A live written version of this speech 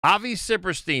Avi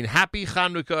Sipperstein, happy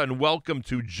Chanukah and welcome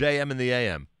to JM in the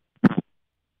AM.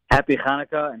 Happy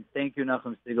Hanukkah, and thank you,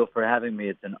 Nachum Segal, for having me.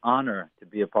 It's an honor to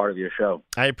be a part of your show.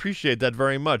 I appreciate that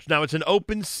very much. Now, it's an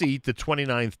open seat, the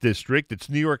 29th District. It's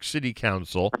New York City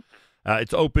Council.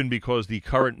 It's open because the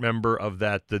current member of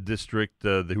the district,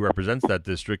 who represents that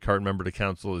district, current member of the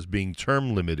council, is being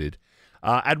term limited.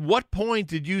 At what point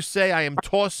did you say, I am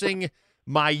tossing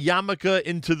my yarmulke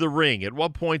into the ring? At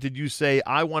what point did you say,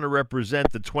 I want to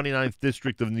represent the 29th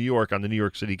District of New York on the New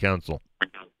York City Council?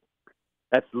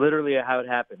 That's literally how it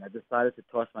happened. I decided to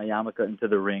toss my yarmulke into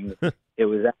the ring. It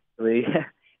was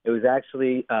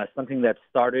actually something that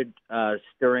started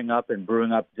stirring up and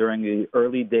brewing up during the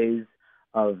early days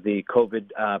of the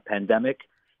COVID pandemic.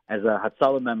 As a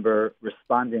Hatzalah member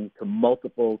responding to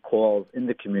multiple calls in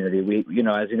the community, we,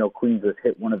 as you know, Queens was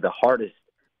hit one of the hardest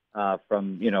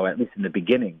from, at least in the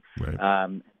beginning.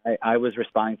 Right. I was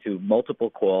responding to multiple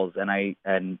calls, and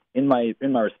in my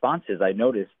responses, I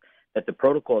noticed that the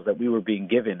protocols that we were being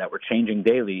given, that were changing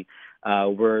daily,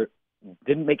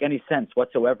 didn't make any sense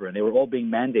whatsoever, and they were all being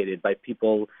mandated by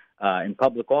people in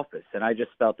public office. And I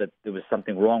just felt that there was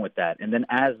something wrong with that. And then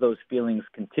as those feelings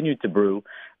continued to brew,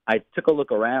 I took a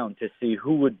look around to see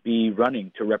who would be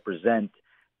running to represent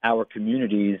our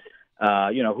communities,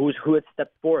 who had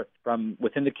stepped forth from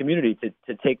within the community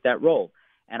to take that role.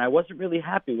 And I wasn't really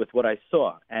happy with what I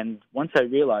saw. And once I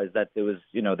realized that there was,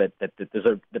 that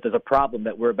there's a problem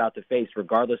that we're about to face,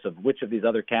 regardless of which of these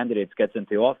other candidates gets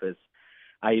into office,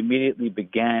 I immediately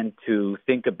began to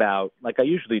think about, like I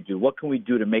usually do, what can we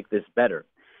do to make this better?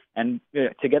 And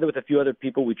together with a few other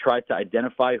people, we tried to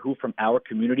identify who from our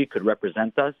community could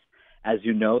represent us. As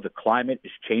you know, the climate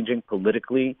is changing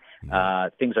politically.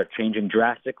 Things are changing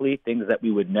drastically, things that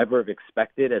we would never have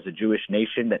expected as a Jewish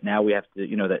nation, that now we have to,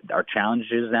 that our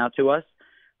challenges now to us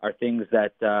are things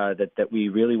that we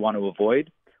really want to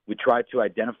avoid. We tried to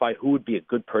identify who would be a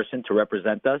good person to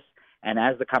represent us. And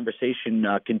as the conversation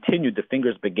continued, the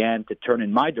fingers began to turn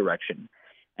in my direction.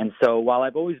 And so while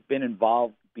I've always been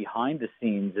involved behind the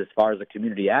scenes as far as a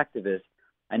community activist,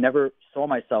 I never saw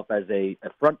myself as a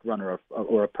front runner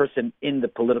or a person in the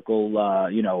political,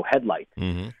 headlight.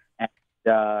 Mm-hmm. And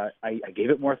I gave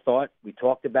it more thought. We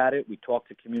talked about it. We talked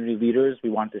to community leaders. We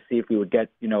wanted to see if we would get,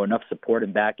 enough support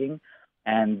and backing.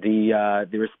 And the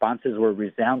responses were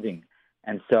resounding.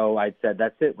 And so I said,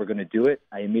 that's it. We're going to do it.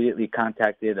 I immediately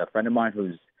contacted a friend of mine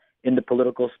who's in the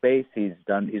political space. He's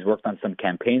worked on some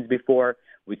campaigns before.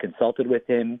 We consulted with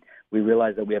him. We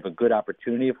realized that we have a good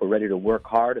opportunity if we're ready to work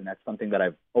hard, and that's something that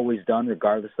I've always done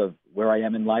regardless of where I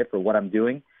am in life or what I'm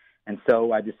doing. And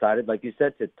so I decided, like you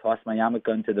said, to toss my yarmulke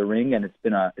into the ring, and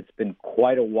it's been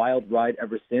quite a wild ride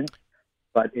ever since,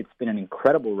 but it's been an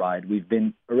incredible ride. We've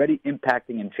been already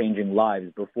impacting and changing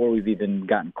lives before we've even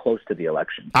gotten close to the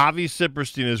election. Avi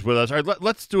Sipperstein is with us. All right,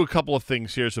 let's do a couple of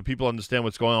things here so people understand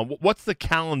what's going on. What's the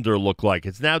calendar look like?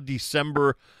 It's now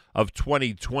December of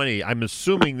 2020. I'm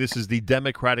assuming this is the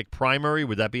Democratic primary.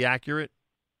 Would that be accurate?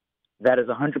 That is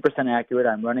 100% accurate.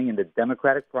 I'm running in the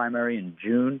Democratic primary in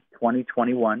June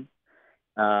 2021.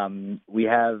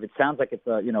 It sounds like it's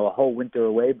a whole winter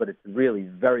away, but it's really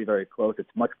very, very close. It's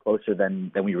much closer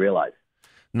than we realize.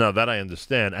 No, that I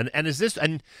understand. And is this,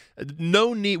 and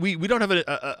no need, we don't have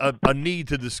a need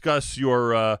to discuss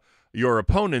your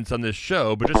opponents on this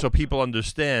show, but just so people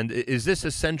understand, is this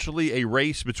essentially a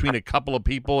race between a couple of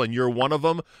people and you're one of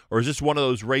them, or is this one of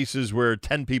those races where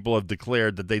 10 people have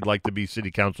declared that they'd like to be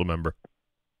city council member?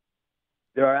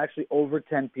 There are actually over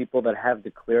 10 people that have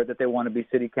declared that they want to be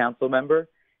city council member.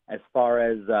 As far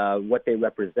as what they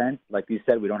represent, like you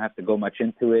said, we don't have to go much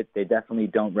into it. They definitely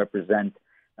don't represent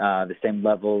the same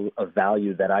level of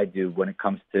value that I do when it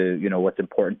comes to, what's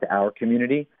important to our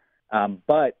community.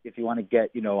 But if you want to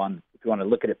get, if you want to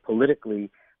look at it politically,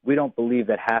 we don't believe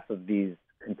that half of these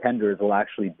contenders will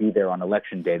actually be there on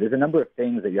election day. There's a number of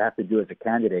things that you have to do as a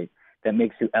candidate that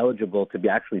makes you eligible to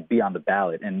actually be on the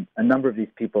ballot. And a number of these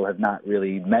people have not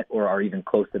really met or are even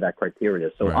close to that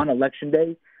criteria. So right. On election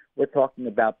day, we're talking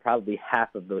about probably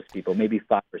half of those people, maybe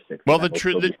 5 or 6. Well, the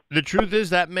truth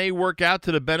is that may work out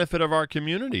to the benefit of our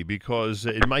community, because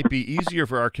it might be easier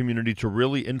for our community to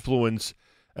really influence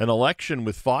an election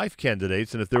with 5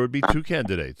 candidates than if there would be 2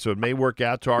 candidates. So it may work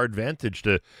out to our advantage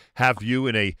to have you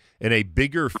in a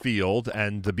bigger field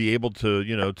and to be able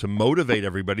to, to motivate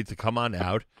everybody to come on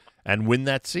out and win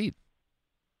that seat.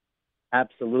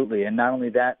 Absolutely. And not only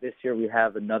that, this year we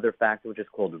have another factor which is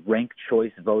called ranked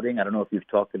choice voting. I don't know if you've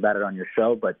talked about it on your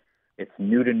show, but it's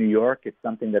new to New York. It's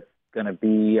something that's going to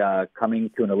be coming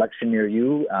to an election near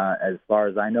you, as far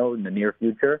as I know, in the near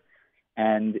future.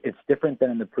 And it's different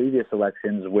than in the previous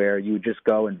elections where you just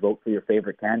go and vote for your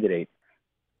favorite candidate.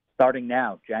 starting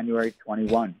now, January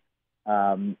 21.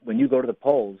 When you go to the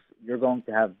polls, you're going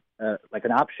to have like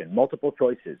an option, multiple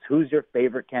choices. Who's your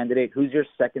favorite candidate? Who's your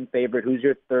second favorite? Who's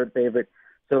your third favorite?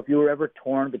 So if you were ever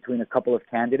torn between a couple of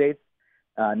candidates,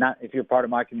 not if you're part of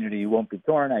my community, you won't be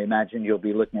torn. I imagine you'll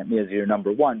be looking at me as your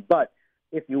number one. But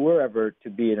if you were ever to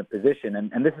be in a position,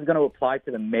 and this is going to apply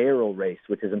to the mayoral race,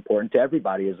 which is important to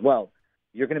everybody as well,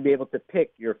 you're going to be able to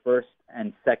pick your first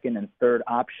and second and third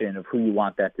option of who you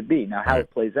want that to be. Now, how it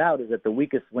plays out is that the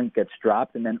weakest link gets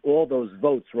dropped, and then all those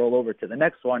votes roll over to the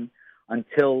next one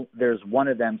until there's one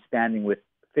of them standing with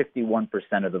 51%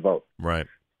 of the vote. Right.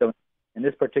 So in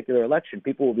this particular election,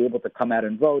 people will be able to come out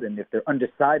and vote, and if they're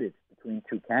undecided between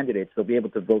two candidates, they'll be able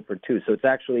to vote for two. So it's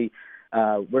actually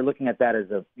we're looking at that as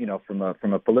from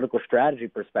a political strategy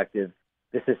perspective.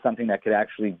 This is something that could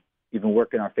actually even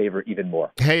work in our favor even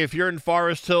more. Hey, if you're in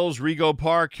Forest Hills, Rego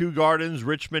Park, Kew Gardens,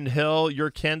 Richmond Hill, your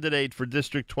candidate for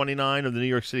District 29 of the New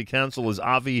York City Council is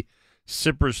Avi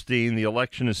Sipperstein. The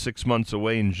election is 6 months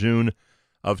away in June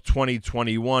of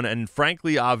 2021. And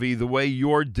frankly, Avi, the way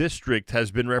your district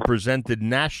has been represented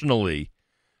nationally,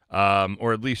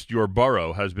 or at least your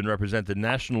borough has been represented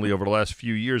nationally over the last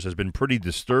few years, has been pretty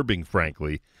disturbing,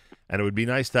 frankly. And it would be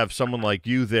nice to have someone like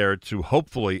you there to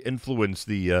hopefully influence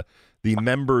the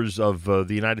members of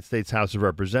the United States House of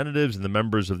Representatives and the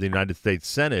members of the United States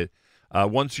Senate.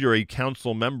 Once you're a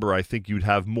council member, I think you'd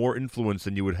have more influence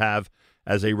than you would have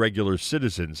as a regular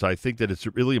citizen. So I think that it's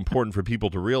really important for people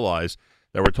to realize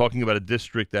that we're talking about a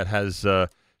district that has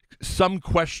some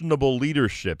questionable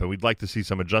leadership, and we'd like to see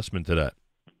some adjustment to that.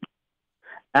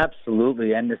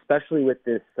 Absolutely, and especially with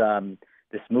this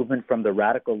this movement from the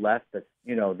radical left, that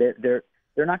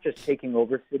they're not just taking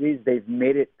over cities. They've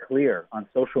made it clear on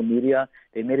social media.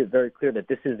 They made it very clear that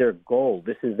this is their goal.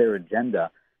 This is their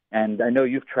agenda. And I know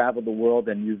you've traveled the world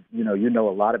and you know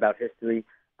a lot about history.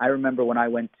 I remember when I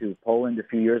went to Poland a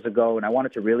few years ago, and I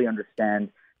wanted to really understand,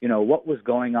 what was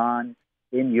going on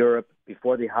in Europe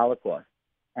before the Holocaust.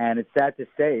 And it's sad to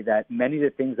say that many of the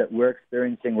things that we're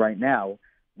experiencing right now,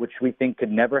 which we think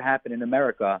could never happen in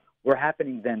America, were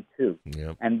happening then too.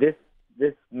 Yep. And this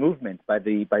movement by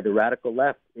the radical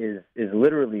left is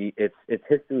literally it's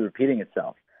history repeating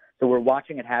itself. So we're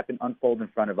watching it happen, unfold in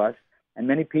front of us. And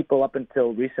many people up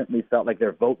until recently felt like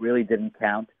their vote really didn't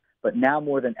count. But now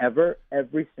more than ever,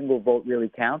 every single vote really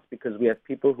counts, because we have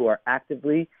people who are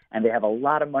actively, and they have a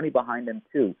lot of money behind them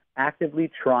too,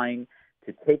 actively trying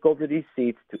to take over these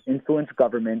seats, to influence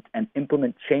government and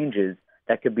implement changes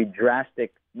that could be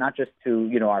drastic, not just to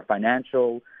our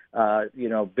financial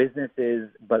businesses,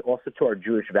 but also to our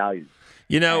Jewish values.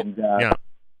 Yeah.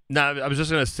 Now, I was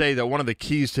just going to say that one of the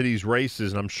keys to these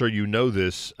races, and I'm sure you know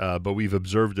this, but we've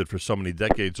observed it for so many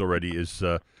decades already, is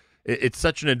it's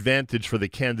such an advantage for the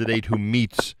candidate who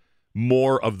meets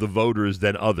more of the voters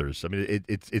than others. I mean,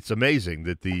 it's amazing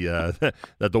that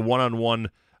the one-on-one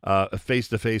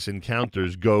face-to-face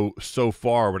encounters go so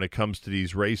far when it comes to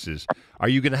these races. Are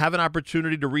you going to have an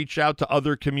opportunity to reach out to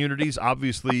other communities?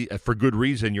 Obviously, for good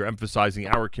reason, you're emphasizing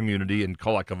our community and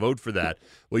call like a vote for that.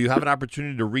 Will you have an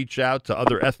opportunity to reach out to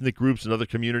other ethnic groups and other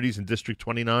communities in District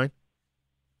 29?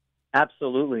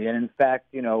 Absolutely. And in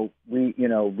fact,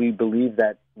 we believe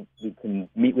that we can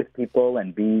meet with people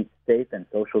and be safe and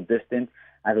social distance.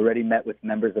 I've already met with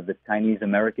members of the Chinese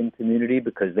American community,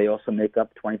 because they also make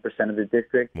up 20% of the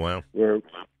district. Wow. We're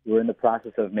in the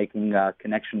process of making a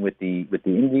connection with the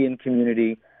Indian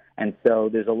community, and so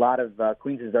there's a lot of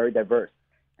Queens is very diverse,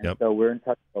 and Yep. So we're in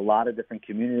touch with a lot of different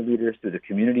community leaders through the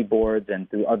community boards and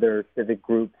through other civic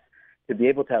groups to be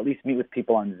able to at least meet with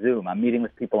people on Zoom. I'm meeting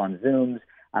with people on Zooms.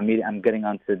 I'm getting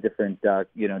onto different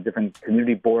different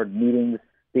community board meetings.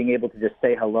 Being able to just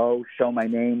say hello, show my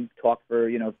name, talk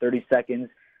for 30 seconds,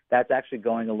 that's actually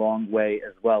going a long way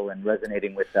as well and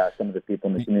resonating with some of the people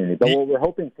in the community. But what we're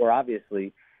hoping for,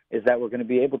 obviously, is that we're going to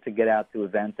be able to get out to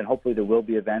events, and hopefully there will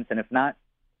be events. And if not,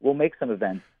 we'll make some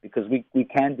events, because we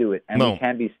can do it, and we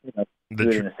can be do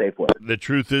it in a safe way. The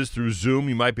truth is, through Zoom,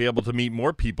 you might be able to meet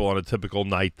more people on a typical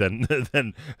night than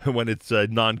when it's a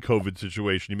non-COVID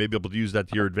situation. You may be able to use that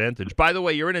to your advantage. By the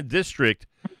way, you're in a district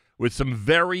with some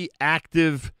very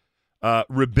active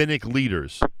rabbinic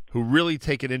leaders who really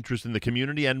take an interest in the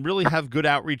community and really have good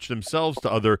outreach themselves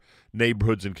to other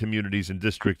neighborhoods and communities in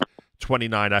District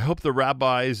 29. I hope the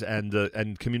rabbis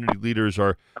and community leaders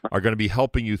are going to be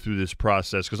helping you through this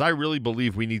process, because I really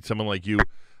believe we need someone like you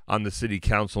on the city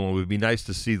council, and it would be nice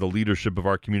to see the leadership of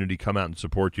our community come out and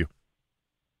support you.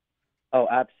 Oh,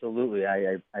 absolutely.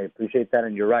 I appreciate that,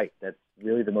 and you're right. That's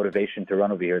really the motivation to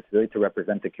run over here. It's really to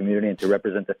represent the community and to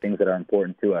represent the things that are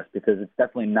important to us, because it's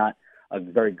definitely not a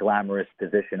very glamorous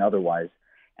position otherwise.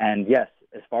 And yes,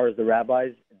 as far as the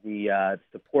rabbis, the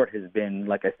support has been,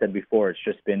 like I said before, it's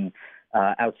just been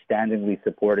outstandingly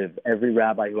supportive. Every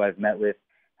rabbi who I've met with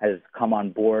has come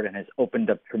on board and has opened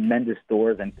up tremendous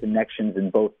doors and connections in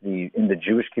both in the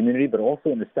Jewish community, but also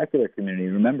in the secular community.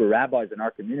 Remember, rabbis in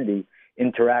our community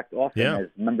interact often as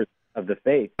members of the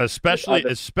faith.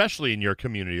 Especially in your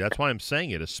community. That's why I'm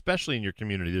saying it, especially in your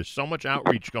community. There's so much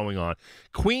outreach going on.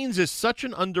 Queens is such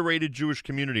an underrated Jewish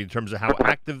community in terms of how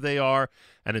active they are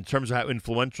and in terms of how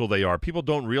influential they are. People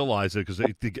don't realize it because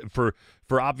for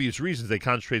obvious reasons they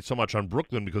concentrate so much on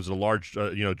Brooklyn because of the large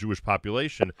Jewish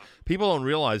population. People don't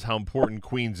realize how important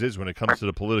Queens is when it comes to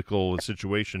the political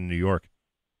situation in New York.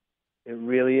 It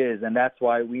really is, and that's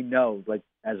why we know, like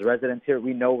as residents here,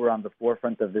 we know we're on the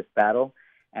forefront of this battle.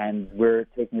 And we're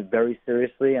taking it very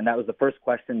seriously. And that was the first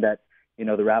question that,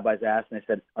 the rabbis asked. And they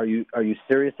said, are you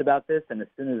serious about this? And as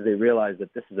soon as they realized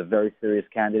that this is a very serious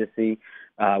candidacy,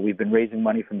 we've been raising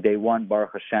money from day one.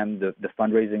 Baruch Hashem, the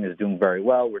fundraising is doing very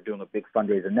well. We're doing a big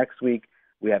fundraiser next week.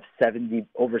 We have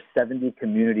over 70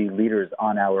 community leaders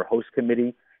on our host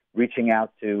committee reaching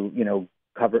out to,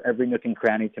 cover every nook and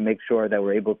cranny to make sure that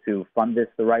we're able to fund this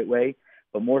the right way.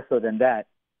 But more so than that,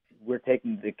 we're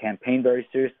taking the campaign very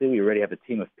seriously. We already have a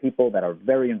team of people that are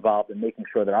very involved in making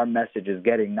sure that our message is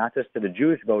getting not just to the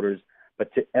Jewish voters,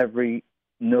 but to every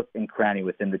nook and cranny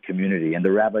within the community. And the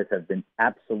rabbis have been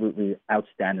absolutely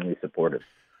outstandingly supportive.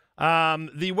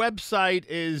 The website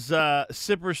is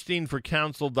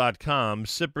sippersteinforcouncil.com,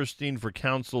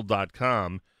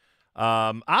 sippersteinforcouncil.com.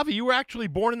 Avi, you were actually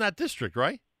born in that district,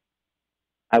 right?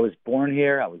 I was born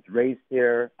here. I was raised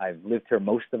here. I've lived here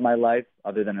most of my life,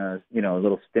 other than a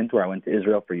little stint where I went to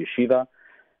Israel for yeshiva.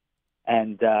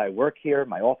 And I work here.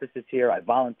 My office is here. I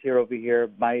volunteer over here.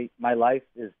 My life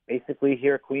is basically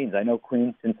here at Queens. I know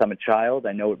Queens since I'm a child.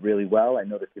 I know it really well. I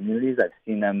know the communities. I've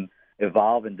seen them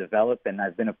evolve and develop, and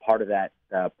I've been a part of that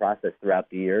process throughout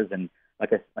the years. And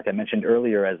like I mentioned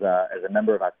earlier, as a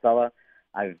member of Hatzalah,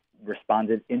 I've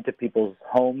responded into people's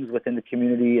homes within the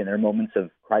community in their moments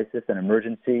of crisis and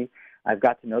emergency. I've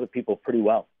got to know the people pretty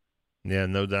well. Yeah,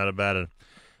 no doubt about it.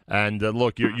 And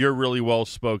look, you're really well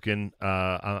spoken.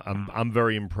 I'm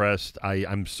very impressed.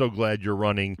 I'm so glad you're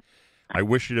running. I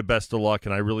wish you the best of luck,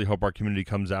 and I really hope our community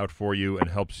comes out for you and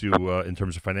helps you in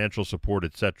terms of financial support,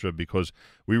 etc. Because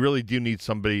we really do need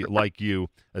somebody like you,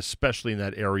 especially in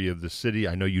that area of the city.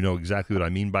 I know you know exactly what I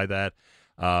mean by that.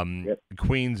 Yep.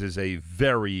 Queens is a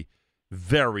very,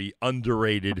 very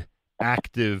underrated,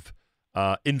 active,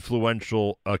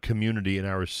 influential community in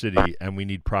our city, and we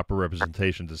need proper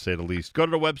representation, to say the least. Go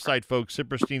to the website, folks,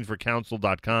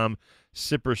 sippersteinforcouncil.com,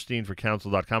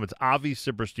 sippersteinforcouncil.com. It's Avi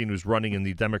Sipperstein who's running in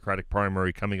the Democratic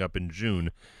primary coming up in June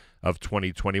of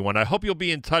 2021. I hope you'll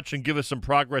be in touch and give us some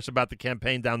progress about the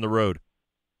campaign down the road.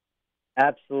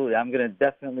 Absolutely. I'm going to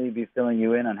definitely be filling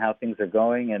you in on how things are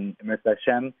going, and Mirza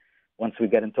Hashem, once we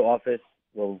get into office,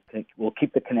 we'll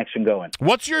keep the connection going.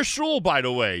 What's your shul, by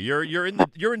the way? You're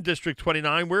in District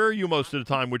 29. Where are you most of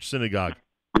the time? Which synagogue?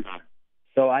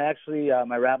 So I actually,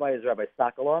 my rabbi is Rabbi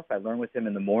Sokoloff. I learn with him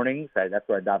in the mornings. That's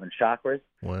where I daven chakras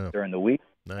during the week.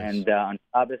 Nice. And on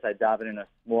Shabbos, I daven in a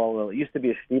small, it used to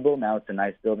be a shtibel. Now it's a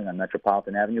nice building on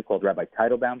Metropolitan Avenue called Rabbi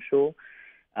Teitelbaum Shul.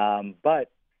 But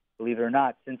believe it or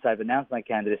not, since I've announced my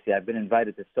candidacy, I've been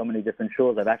invited to so many different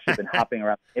shuls. I've actually been hopping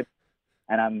around.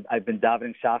 And I've been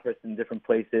davening chakras in different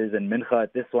places and mincha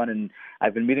at this one, and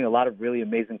I've been meeting a lot of really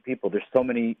amazing people. There's so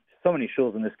many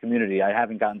shuls in this community. I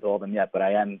haven't gotten to all of them yet, but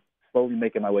I am slowly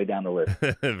making my way down the list.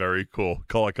 Very cool.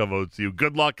 Kol hakavod to you.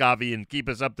 Good luck, Avi, and keep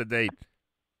us up to date.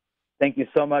 Thank you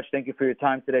so much. Thank you for your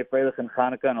time today, Freilich and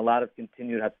Hanukkah, and a lot of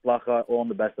continued hatzlacha, all in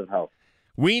the best of health.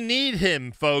 We need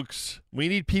him, folks. We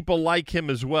need people like him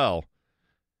as well.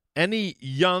 Any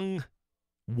young,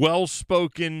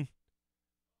 well-spoken,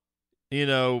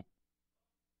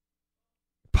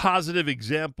 positive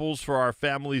examples for our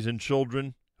families and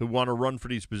children who want to run for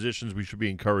these positions, we should be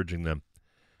encouraging them.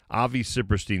 Avi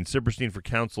Sipperstein,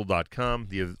 sippersteinforcouncil.com.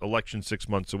 The election 6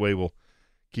 months away. We'll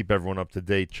keep everyone up to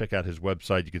date. Check out his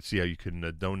website. You can see how you can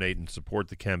donate and support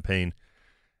the campaign.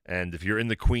 And if you're in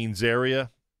the Queens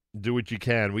area, do what you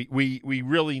can. We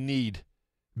really need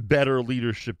better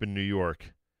leadership in New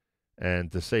York.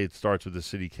 And to say it starts with the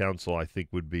city council, I think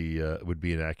would be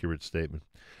an accurate statement.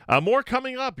 More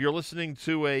coming up. You're listening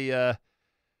to a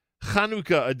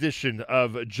Chanukah edition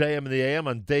of JM and the AM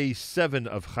on day 7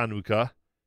 of Chanukah.